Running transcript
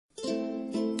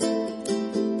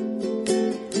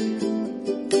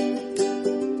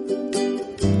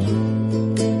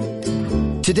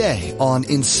Today on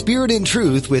In Spirit and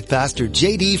Truth with Pastor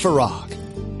J.D. Farag.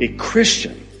 A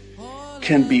Christian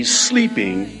can be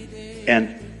sleeping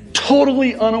and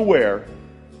totally unaware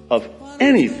of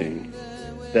anything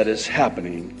that is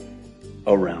happening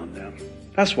around them.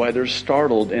 That's why they're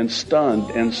startled and stunned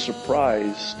and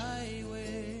surprised.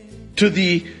 To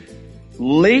the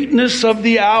lateness of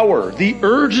the hour, the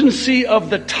urgency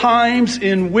of the times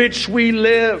in which we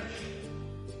live.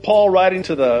 Paul, writing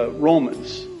to the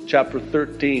Romans, chapter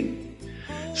 13,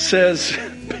 says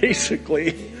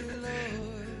basically,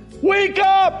 wake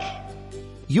up!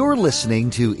 You're listening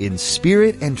to In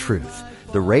Spirit and Truth,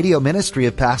 the radio ministry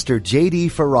of Pastor J.D.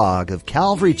 Farag of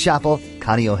Calvary Chapel,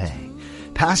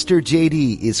 Kaneohe. Pastor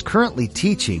J.D. is currently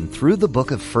teaching through the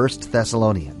book of 1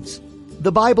 Thessalonians.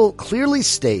 The Bible clearly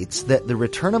states that the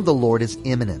return of the Lord is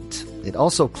imminent. It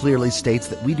also clearly states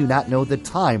that we do not know the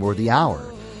time or the hour.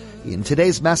 In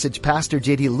today's message, Pastor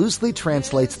J.D. loosely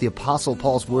translates the Apostle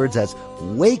Paul's words as,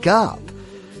 wake up.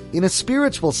 In a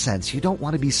spiritual sense, you don't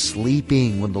want to be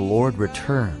sleeping when the Lord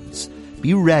returns.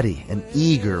 Be ready and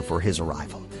eager for His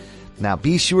arrival. Now,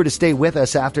 be sure to stay with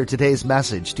us after today's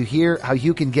message to hear how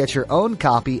you can get your own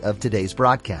copy of today's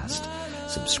broadcast.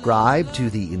 Subscribe to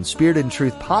the In Spirit and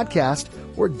Truth podcast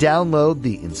or download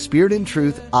the In Spirit and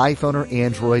Truth iPhone or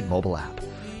Android mobile app.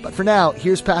 But for now,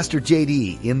 here's Pastor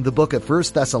J.D. in the book of 1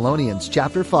 Thessalonians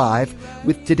chapter 5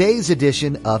 with today's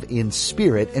edition of In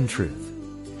Spirit and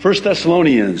Truth. 1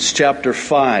 Thessalonians chapter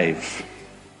 5.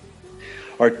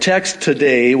 Our text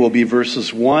today will be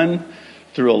verses 1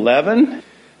 through 11.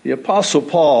 The Apostle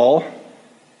Paul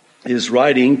is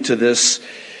writing to this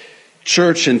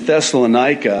church in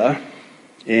Thessalonica,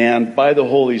 and by the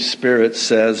Holy Spirit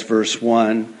says, verse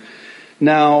 1,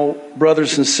 now,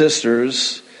 brothers and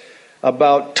sisters,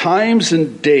 about times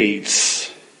and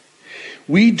dates,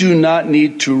 we do not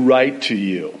need to write to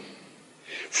you,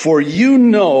 for you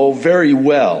know very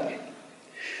well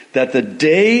that the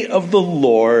day of the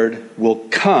Lord will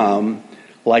come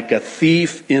like a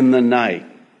thief in the night.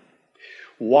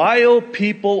 While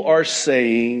people are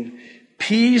saying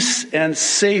peace and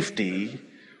safety,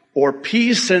 or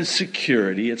peace and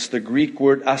security, it's the Greek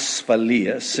word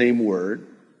asphalia, same word,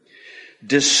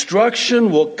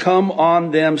 destruction will come on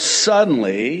them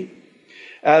suddenly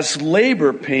as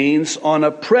labor pains on a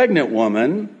pregnant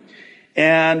woman,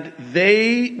 and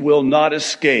they will not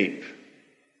escape.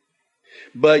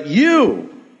 But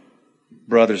you,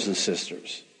 brothers and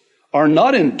sisters, are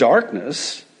not in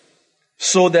darkness,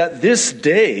 so that this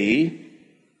day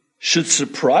should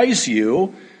surprise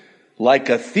you like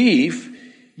a thief.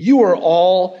 You are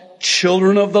all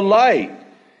children of the light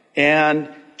and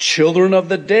children of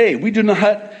the day. We do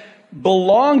not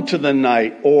belong to the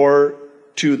night or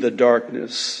to the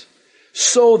darkness.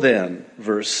 So then,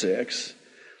 verse 6,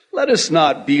 let us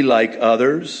not be like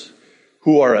others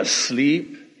who are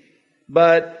asleep,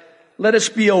 but let us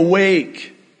be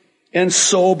awake and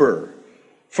sober.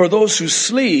 For those who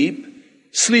sleep,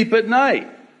 sleep at night.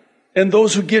 And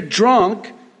those who get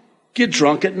drunk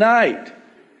at night.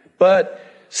 But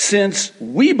since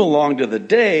we belong to the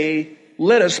day,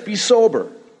 let us be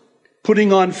sober,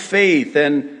 putting on faith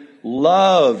and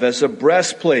love as a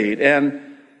breastplate and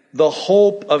the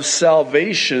hope of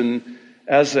salvation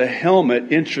as a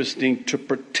helmet, interesting, to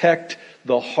protect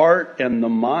the heart and the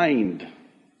mind.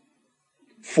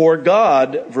 For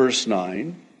God, verse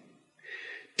 9,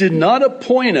 did not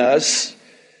appoint us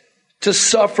to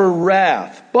suffer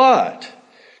wrath, but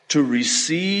to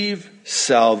receive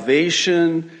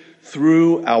salvation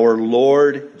through our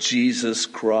Lord Jesus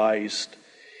Christ.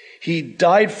 He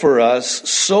died for us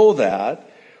so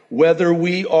that, whether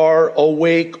we are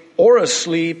awake or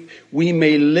asleep, we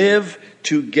may live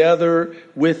together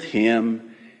with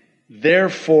Him.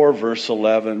 Therefore, verse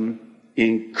 11,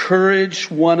 encourage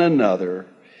one another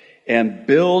and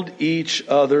build each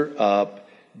other up,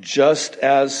 just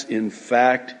as in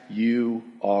fact you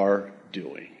are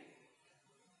doing.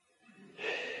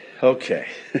 Okay.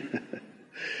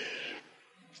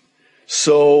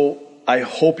 So I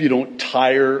hope you don't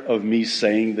tire of me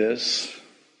saying this,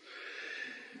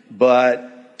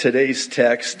 but today's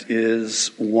text is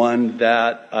one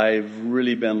that I've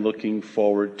really been looking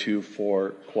forward to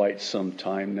for quite some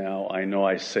time now. I know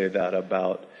I say that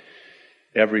about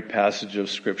every passage of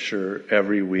Scripture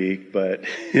every week, but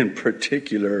in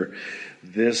particular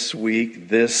this week,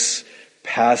 this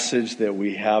passage that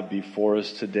we have before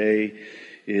us today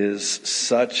is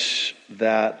such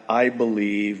that I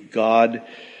believe God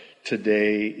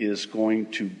today is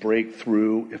going to break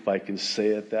through, if I can say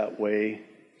it that way,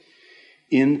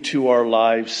 into our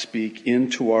lives, speak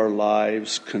into our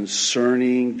lives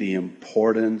concerning the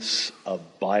importance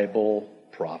of Bible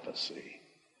prophecy.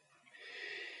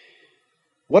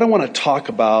 What I want to talk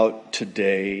about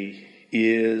today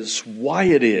is why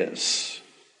it is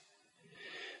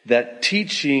that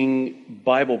teaching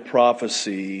Bible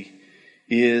prophecy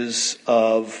is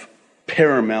of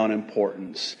paramount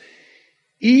importance,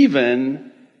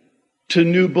 even to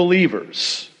new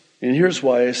believers. And here's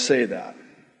why I say that.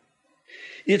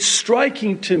 It's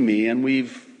striking to me, and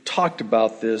we've talked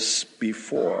about this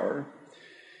before,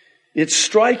 it's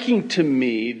striking to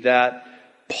me that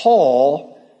Paul,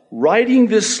 writing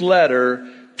this letter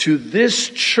to this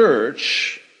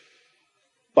church,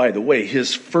 by the way,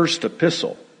 his first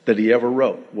epistle that he ever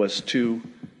wrote was to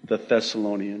the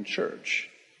Thessalonian church.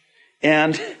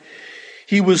 And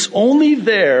he was only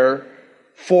there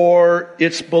for,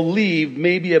 it's believed,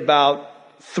 maybe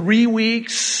about 3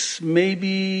 weeks,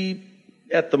 maybe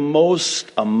at the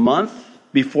most a month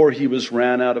before he was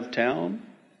ran out of town.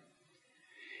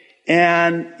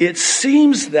 And it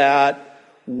seems that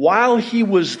while he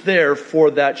was there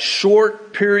for that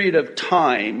short period of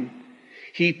time,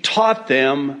 he taught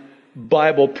them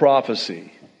Bible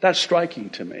prophecy. That's striking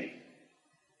to me.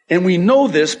 And we know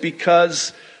this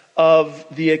because of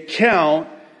the account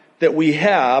that we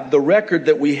have, the record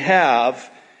that we have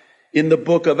in the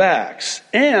book of Acts.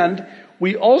 And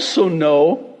we also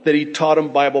know that he taught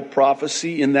them Bible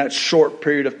prophecy in that short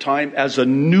period of time as a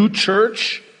new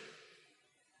church,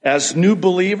 as new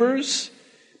believers,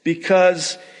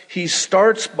 because he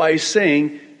starts by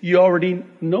saying, you already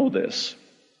know this.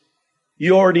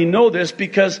 You already know this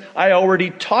because I already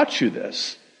taught you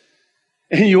this.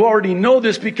 And you already know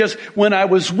this because when I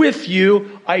was with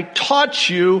you, I taught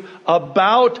you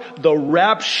about the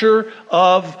rapture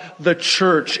of the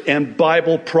church and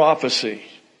Bible prophecy.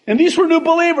 And these were new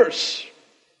believers.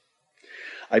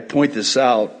 I point this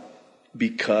out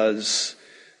because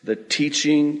the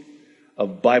teaching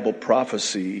of Bible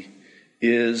prophecy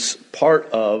is part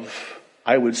of,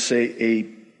 I would say, a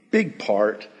big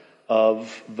part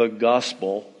of the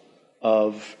gospel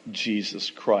of Jesus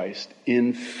Christ.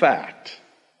 In fact,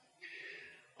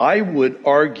 I would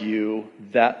argue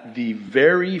that the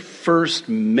very first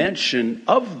mention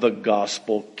of the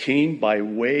gospel came by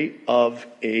way of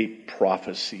a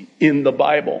prophecy in the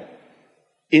Bible.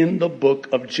 In the book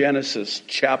of Genesis,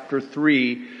 chapter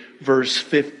 3, verse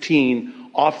 15,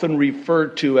 often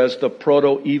referred to as the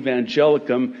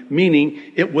proto-evangelicum,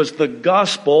 meaning it was the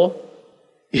gospel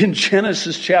in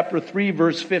Genesis chapter 3,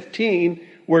 verse 15,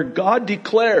 where God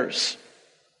declares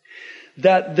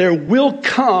that there will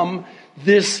come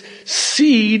this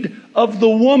seed of the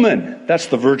woman. That's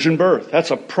the virgin birth.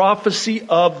 That's a prophecy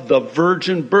of the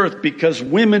virgin birth, because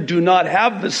women do not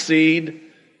have the seed,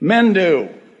 men do.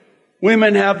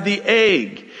 Women have the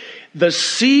egg. The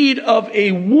seed of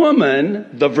a woman,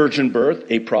 the virgin birth,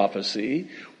 a prophecy,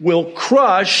 will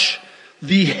crush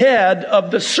the head of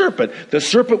the serpent. The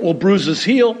serpent will bruise his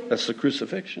heel. That's the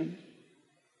crucifixion.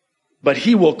 But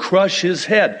he will crush his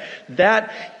head.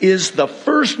 That is the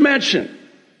first mention.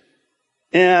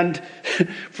 And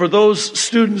for those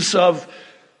students of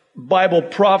Bible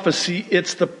prophecy,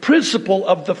 it's the principle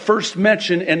of the first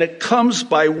mention, and it comes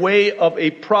by way of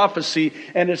a prophecy,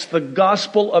 and it's the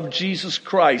gospel of Jesus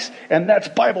Christ, and that's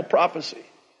Bible prophecy.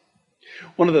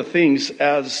 One of the things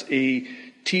as a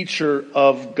teacher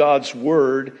of God's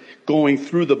Word, going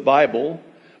through the Bible,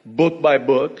 book by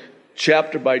book,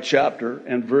 chapter by chapter,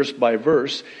 and verse by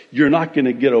verse, you're not going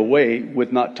to get away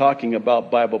with not talking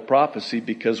about Bible prophecy,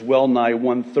 because well nigh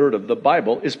 1/3 of the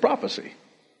Bible is prophecy.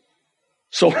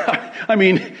 So, I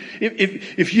mean,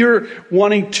 if you're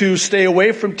wanting to stay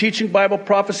away from teaching Bible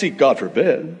prophecy, God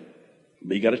forbid,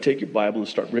 but you got to take your Bible and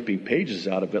start ripping pages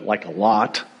out of it like a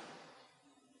lot,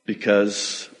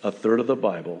 because 1/3 of the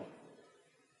Bible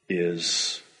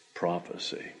is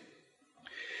prophecy.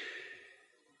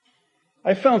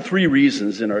 I found 3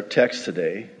 reasons in our text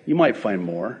today. You might find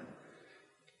more,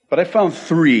 but I found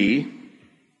 3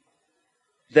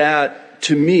 that,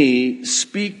 to me,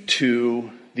 speak to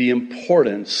the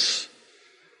importance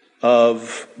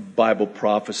of Bible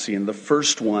prophecy. And the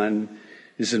first one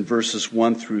is in verses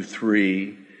 1 through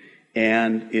 3,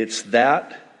 and it's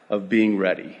that of being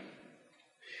ready.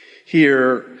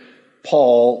 Here,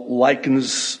 Paul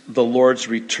likens the Lord's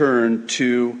return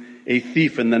to a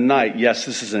thief in the night. Yes,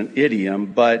 this is an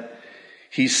idiom, but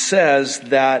he says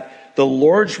that the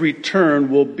Lord's return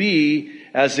will be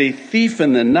as a thief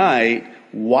in the night,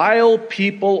 while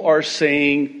people are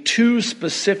saying 2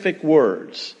 specific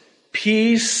words,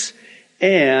 peace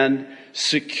and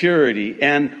security.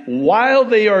 And while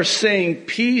they are saying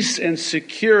peace and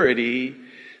security,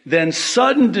 then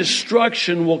sudden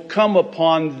destruction will come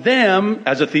upon them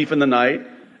as a thief in the night,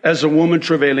 as a woman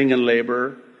travailing in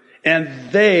labor,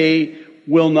 and they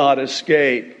will not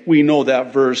escape. We know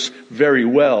that verse very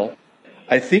well.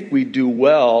 I think we do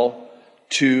well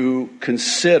to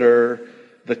consider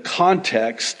the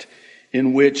context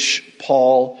in which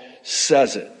Paul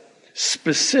says it.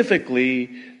 Specifically,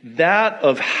 that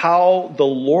of how the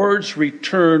Lord's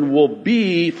return will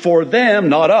be for them,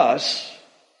 not us,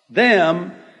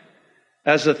 them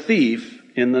as a thief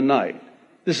in the night.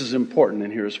 This is important,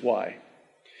 and here's why.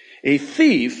 A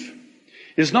thief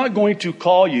is not going to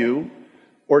call you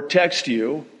or text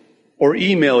you or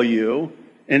email you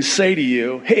and say to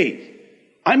you, hey,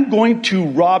 I'm going to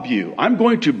rob you. I'm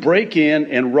going to break in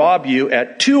and rob you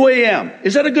at 2 a.m.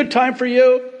 Is that a good time for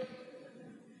you?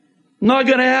 Not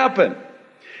going to happen.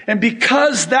 And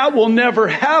because that will never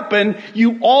happen,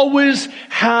 you always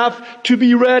have to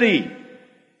be ready.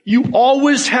 You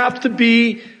always have to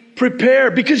be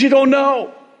prepared because you don't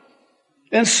know.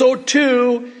 And so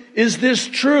too is this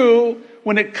true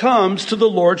when it comes to the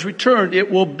Lord's return. It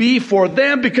will be for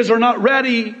them because they're not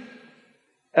ready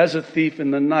as a thief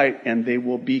in the night, and they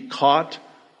will be caught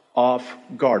off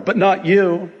guard. But not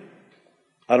you.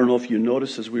 I don't know if you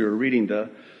noticed as we were reading the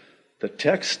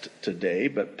text today,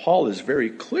 but Paul is very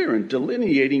clear in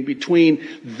delineating between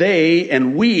they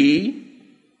and we,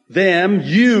 them,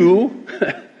 you.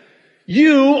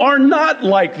 You are not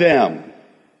like them.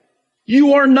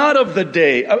 You are not of the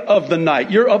day, of the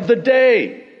night. You're of the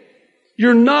day.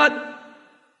 You're not,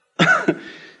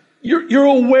 you're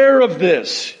aware of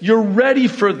this. You're ready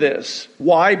for this.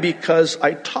 Why? Because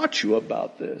I taught you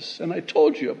about this and I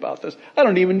told you about this. I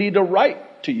don't even need to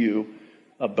write to you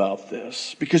about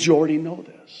this because you already know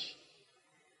this.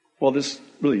 Well, this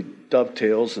really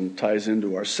dovetails and ties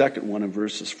into our second one in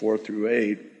verses 4 through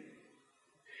 8.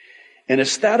 And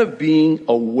it's that of being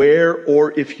aware,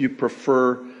 or if you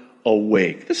prefer,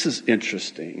 awake. This is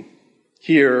interesting.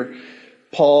 Here,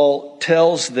 Paul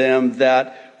tells them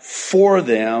that for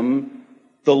them,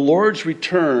 the Lord's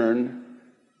return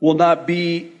will not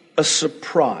be a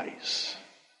surprise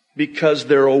because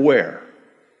they're aware.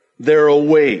 They're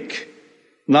awake.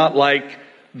 Not like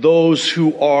those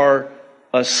who are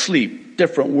asleep.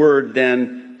 Different word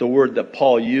than the word that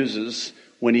Paul uses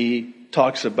when he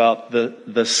talks about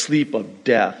the sleep of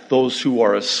death. Those who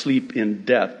are asleep in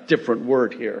death. Different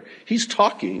word here. He's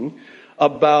talking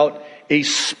about a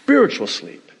spiritual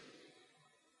sleep.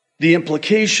 The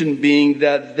implication being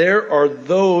that there are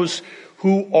those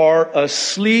who are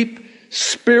asleep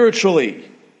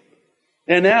spiritually.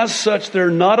 And as such, they're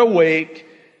not awake,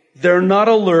 they're not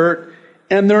alert,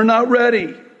 and they're not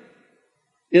ready.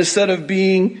 Instead of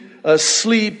being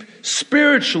asleep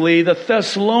spiritually, the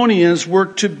Thessalonians were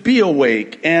to be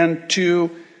awake and to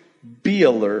be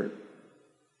alert.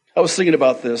 I was thinking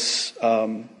about this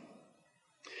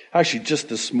actually just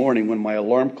this morning when my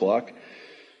alarm clock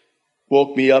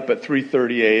woke me up at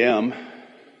 3:30 a.m.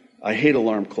 I hate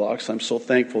alarm clocks. I'm so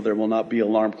thankful there will not be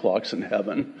alarm clocks in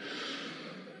heaven.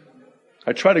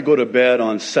 I try to go to bed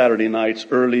on Saturday nights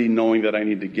early, knowing that I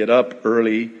need to get up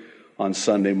early on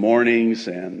Sunday mornings.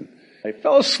 And I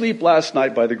fell asleep last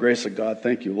night by the grace of God.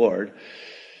 Thank you, Lord.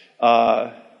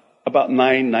 About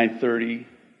 9:30.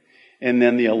 And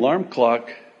then the alarm clock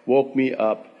woke me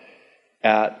up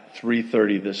at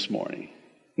 3:30 this morning.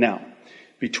 Now,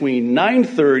 between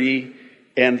 9:30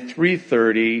 and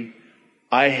 3:30,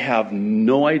 I have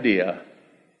no idea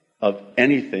of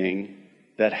anything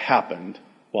that happened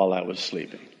while I was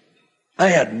sleeping. I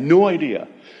had no idea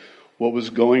what was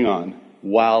going on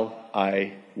while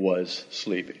I was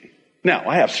sleeping. Now,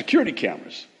 I have security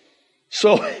cameras.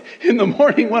 So in the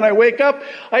morning when I wake up,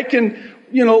 I can,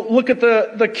 look at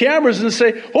the cameras and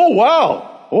say, oh,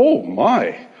 wow. Oh,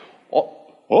 my.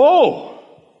 Oh,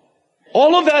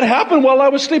 all of that happened while I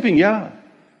was sleeping. Yeah.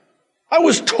 I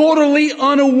was totally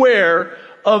unaware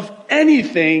of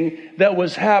anything that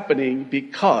was happening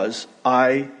because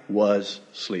I was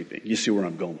sleeping. You see where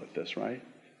I'm going with this, right?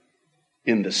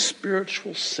 In the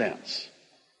spiritual sense,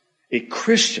 a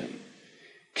Christian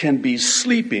can be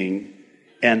sleeping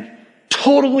and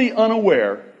totally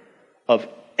unaware of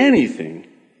anything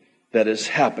that is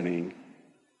happening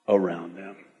around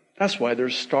them. That's why they're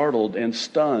startled and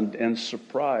stunned and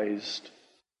surprised.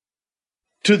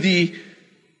 To the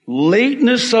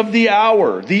lateness of the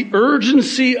hour, the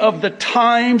urgency of the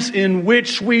times in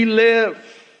which we live.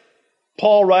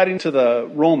 Paul, writing to the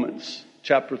Romans,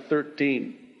 chapter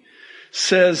 13,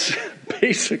 says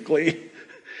basically,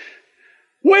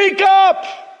 wake up!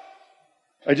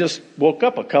 I just woke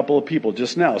up a couple of people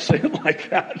just now saying like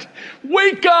that.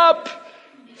 Wake up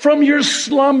from your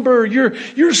slumber.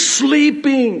 You're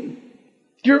sleeping.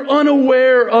 You're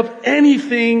unaware of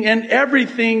anything and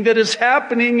everything that is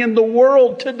happening in the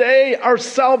world today. Our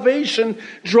salvation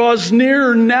draws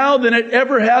nearer now than it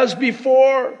ever has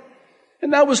before.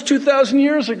 And that was 2,000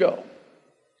 years ago.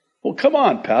 Well, come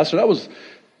on, Pastor. That was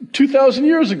 2,000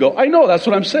 years ago. I know, that's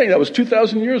what I'm saying. That was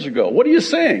 2,000 years ago. What are you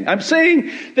saying? I'm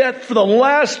saying that for the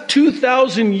last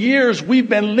 2,000 years, we've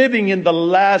been living in the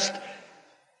last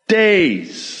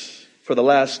days. For the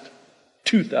last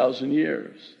 2,000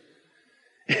 years.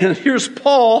 And here's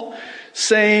Paul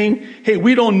saying, hey,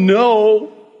 we don't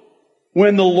know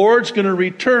when the Lord's going to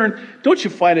return. Don't you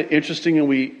find it interesting? And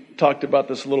we talked about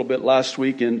this a little bit last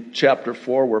week in chapter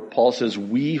 4, where Paul says,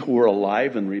 we who are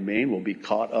alive and remain will be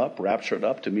caught up, raptured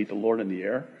up to meet the Lord in the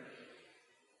air.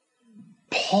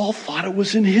 Paul thought it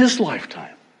was in his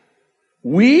lifetime.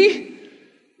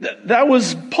 That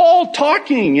was Paul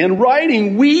talking and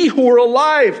writing. We who are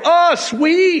alive, us,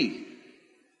 we.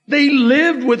 They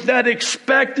lived with that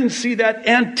expectancy, that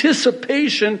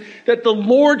anticipation that the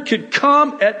Lord could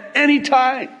come at any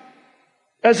time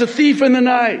as a thief in the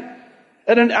night,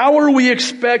 at an hour we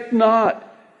expect not.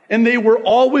 And they were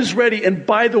always ready. And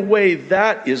by the way,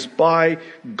 that is by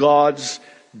God's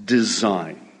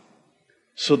design,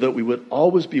 so that we would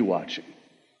always be watching,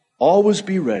 always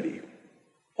be ready,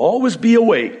 always be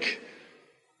awake,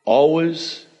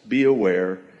 always be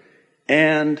aware.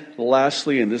 And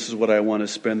lastly, and this is what I want to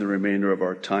spend the remainder of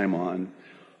our time on,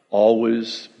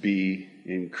 always be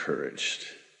encouraged.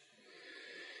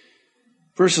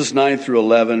 Verses 9 through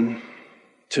 11,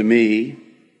 to me,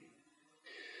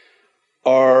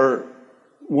 are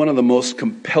one of the most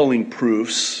compelling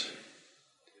proofs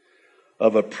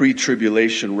of a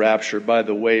pre-tribulation rapture. By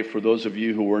the way, for those of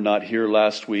you who were not here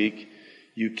last week,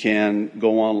 you can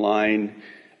go online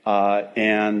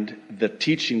and the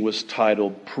teaching was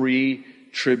titled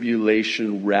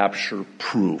Pre-Tribulation Rapture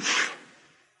Proof.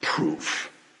 Proof.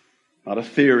 Not a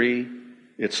theory,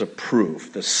 it's a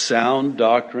proof. The sound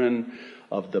doctrine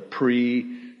of the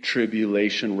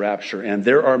pre-tribulation rapture. And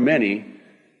there are many,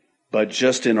 but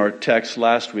just in our text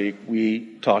last week,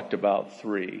 we talked about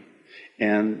 3.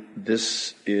 And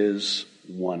this is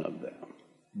one of them.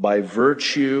 By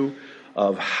virtue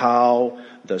of how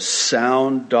the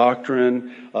sound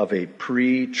doctrine of a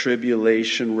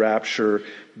pre-tribulation rapture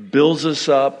builds us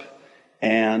up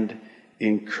and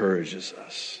encourages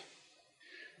us.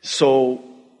 So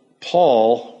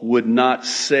Paul would not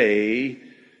say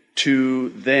to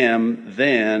them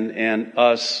then and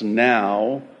us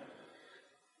now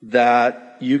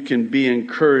that you can be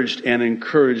encouraged and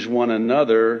encourage one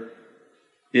another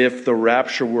if the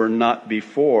rapture were not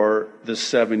before the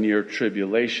 7-year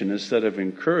tribulation. Instead of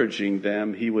encouraging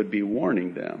them, he would be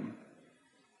warning them.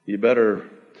 You better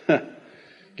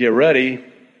get ready.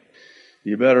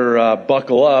 You better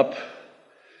buckle up.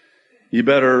 You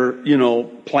better,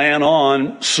 plan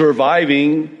on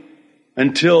surviving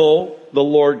until the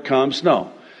Lord comes.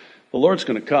 No, the Lord's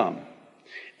going to come.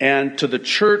 And to the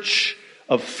church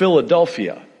of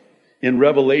Philadelphia in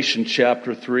Revelation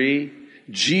chapter 3,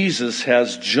 Jesus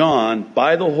has John,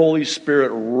 by the Holy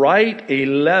Spirit, write a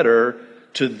letter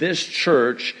to this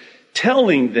church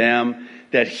telling them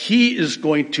that he is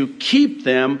going to keep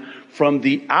them from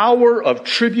the hour of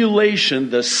tribulation,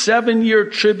 the 7-year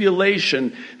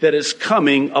tribulation that is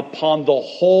coming upon the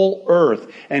whole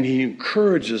earth. And he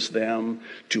encourages them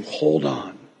to hold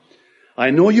on. I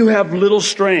know you have little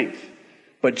strength,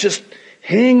 but just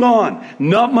hang on,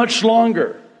 not much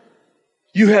longer.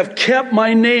 You have kept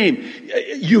my name.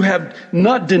 You have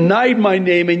not denied my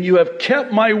name, and you have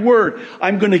kept my word.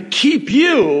 I'm going to keep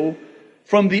you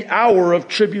from the hour of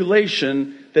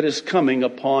tribulation that is coming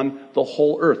upon the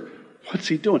whole earth. What's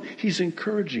he doing? He's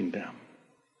encouraging them.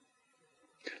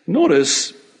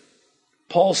 Notice,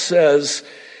 Paul says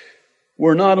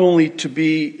we're not only to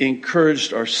be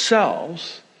encouraged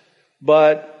ourselves,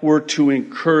 but we're to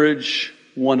encourage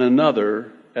one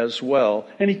another as well.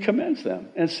 And he commends them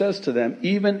and says to them,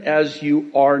 even as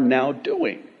you are now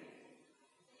doing.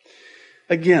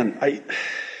 Again,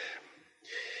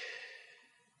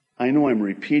 I know I'm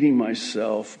repeating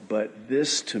myself, but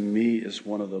this to me is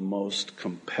one of the most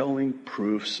compelling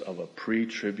proofs of a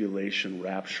pre-tribulation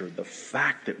rapture. The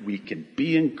fact that we can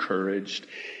be encouraged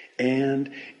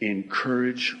and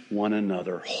encourage one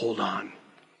another. Hold on.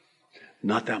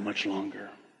 Not that much longer.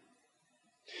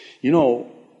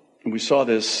 And we saw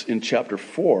this in chapter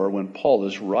 4 when Paul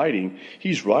is writing.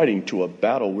 He's writing to a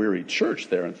battle-weary church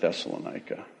there in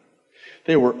Thessalonica.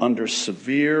 They were under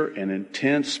severe and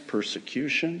intense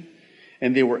persecution,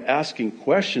 and they were asking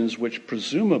questions which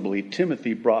presumably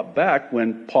Timothy brought back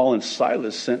when Paul and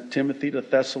Silas sent Timothy to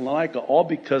Thessalonica, all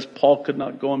because Paul could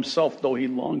not go himself, though he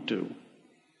longed to.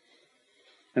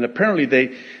 And apparently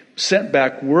they sent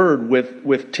back word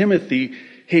with Timothy,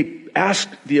 hey, ask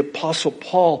the Apostle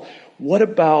Paul, what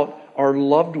about our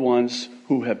loved ones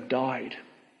who have died?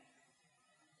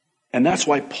 And that's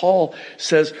why Paul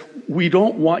says, we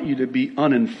don't want you to be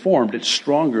uninformed. It's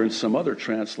stronger in some other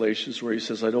translations where he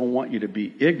says, I don't want you to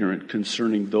be ignorant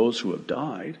concerning those who have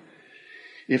died.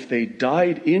 If they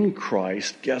died in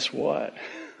Christ, guess what?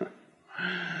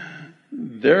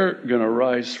 They're going to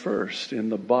rise first in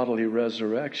the bodily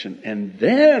resurrection. And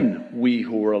then we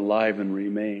who are alive and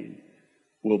remain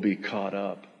will be caught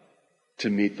up to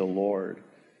meet the Lord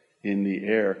in the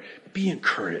air. Be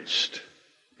encouraged.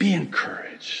 Be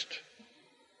encouraged.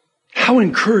 How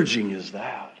encouraging is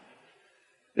that?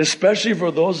 Especially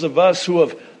for those of us who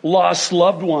have lost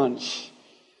loved ones.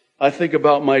 I think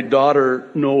about my daughter,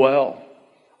 Noelle.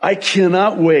 I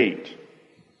cannot wait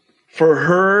for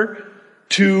her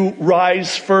to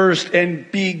rise first and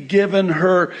be given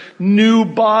her new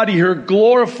body, her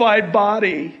glorified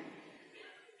body.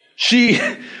 She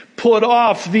put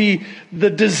off the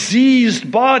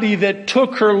diseased body that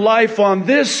took her life on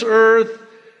this earth,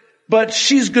 but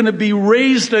she's going to be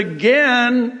raised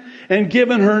again and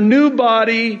given her new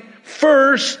body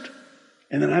first,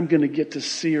 and then I'm going to get to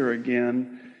see her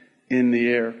again in the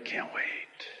air. Can't wait.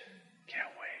 Can't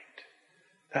wait.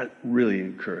 That really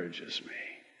encourages me.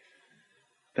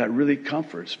 That really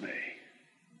comforts me.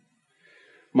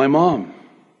 My mom,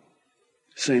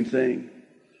 same thing.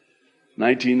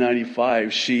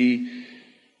 1995, she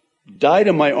died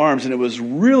in my arms, and it was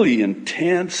really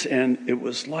intense, and it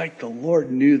was like the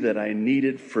Lord knew that I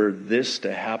needed for this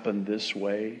to happen this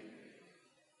way.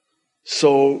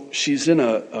 So she's in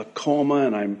a coma,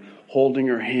 and I'm holding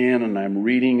her hand, and I'm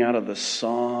reading out of the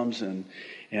Psalms, and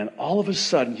all of a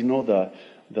sudden, you know,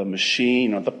 the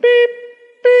machine, or the beep,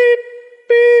 beep,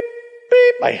 beep,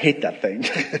 beep. I hate that thing.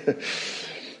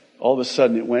 All of a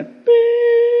sudden it went beep.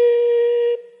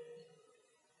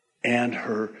 And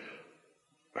her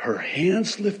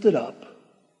hands lifted up.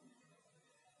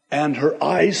 And her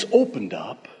eyes opened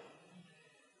up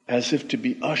as if to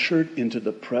be ushered into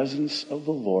the presence of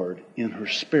the Lord in her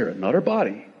spirit, not her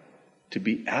body. To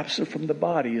be absent from the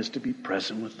body is to be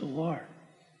present with the Lord.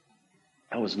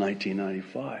 That was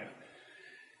 1995.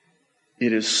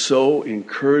 It is so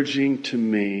encouraging to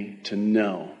me to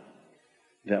know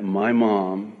that my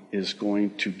mom is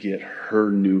going to get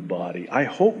her new body. I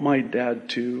hope my dad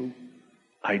too.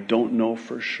 I don't know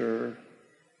for sure.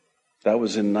 That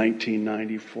was in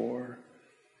 1994.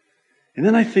 And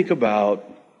then I think about,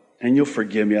 and you'll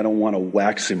forgive me, I don't want to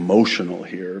wax emotional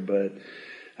here, but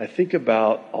I think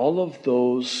about all of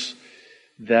those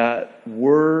that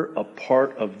were a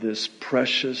part of this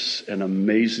precious and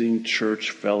amazing church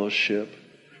fellowship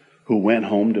who went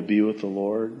home to be with the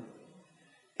Lord.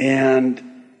 And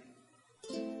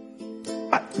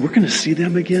we're going to see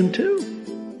them again too.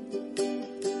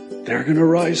 They're going to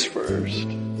rise first.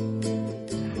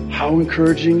 How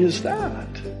encouraging is that?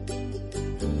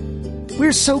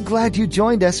 We're so glad you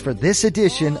joined us for this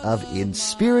edition of In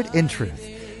Spirit and Truth.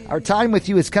 Our time with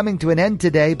you is coming to an end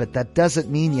today, but that doesn't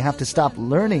mean you have to stop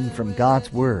learning from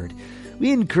God's Word.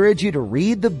 We encourage you to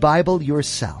read the Bible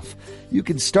yourself. You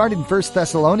can start in 1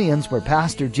 Thessalonians, where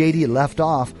Pastor J.D. left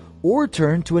off, or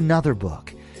turn to another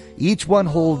book. Each one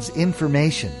holds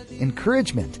information,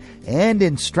 encouragement, and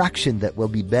instruction that will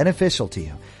be beneficial to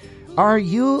you. Are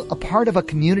you a part of a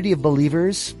community of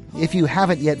believers? If you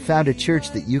haven't yet found a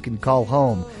church that you can call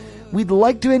home, we'd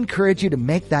like to encourage you to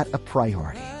make that a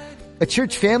priority. A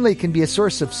church family can be a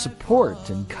source of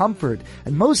support and comfort,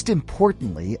 and most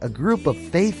importantly, a group of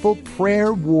faithful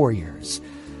prayer warriors.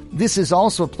 This is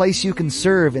also a place you can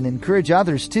serve and encourage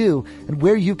others too, and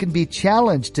where you can be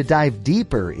challenged to dive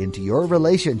deeper into your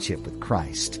relationship with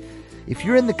Christ. If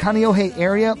you're in the Kaneohe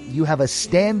area, you have a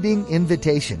standing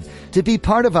invitation to be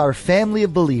part of our family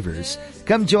of believers.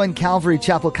 Come join Calvary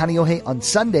Chapel Kaneohe on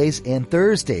Sundays and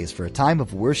Thursdays for a time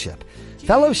of worship,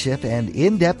 fellowship, and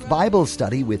in-depth Bible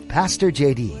study with Pastor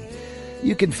J.D.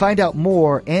 You can find out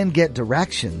more and get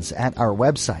directions at our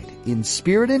website,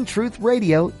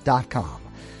 inspiritandtruthradio.com.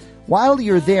 While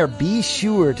you're there, be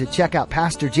sure to check out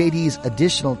Pastor J.D.'s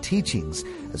additional teachings,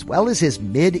 as well as his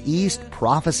Mid-East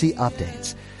prophecy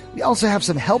updates. We also have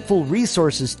some helpful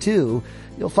resources, too.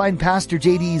 You'll find Pastor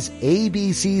J.D.'s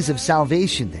ABCs of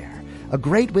Salvation there, a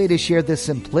great way to share the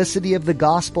simplicity of the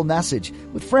gospel message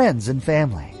with friends and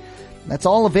family. That's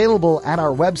all available at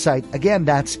our website. Again,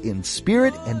 that's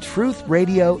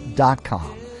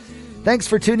inspiritandtruthradio.com. Thanks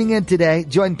for tuning in today.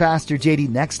 Join Pastor J.D.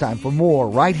 next time for more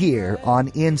right here on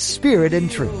In Spirit and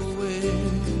Truth.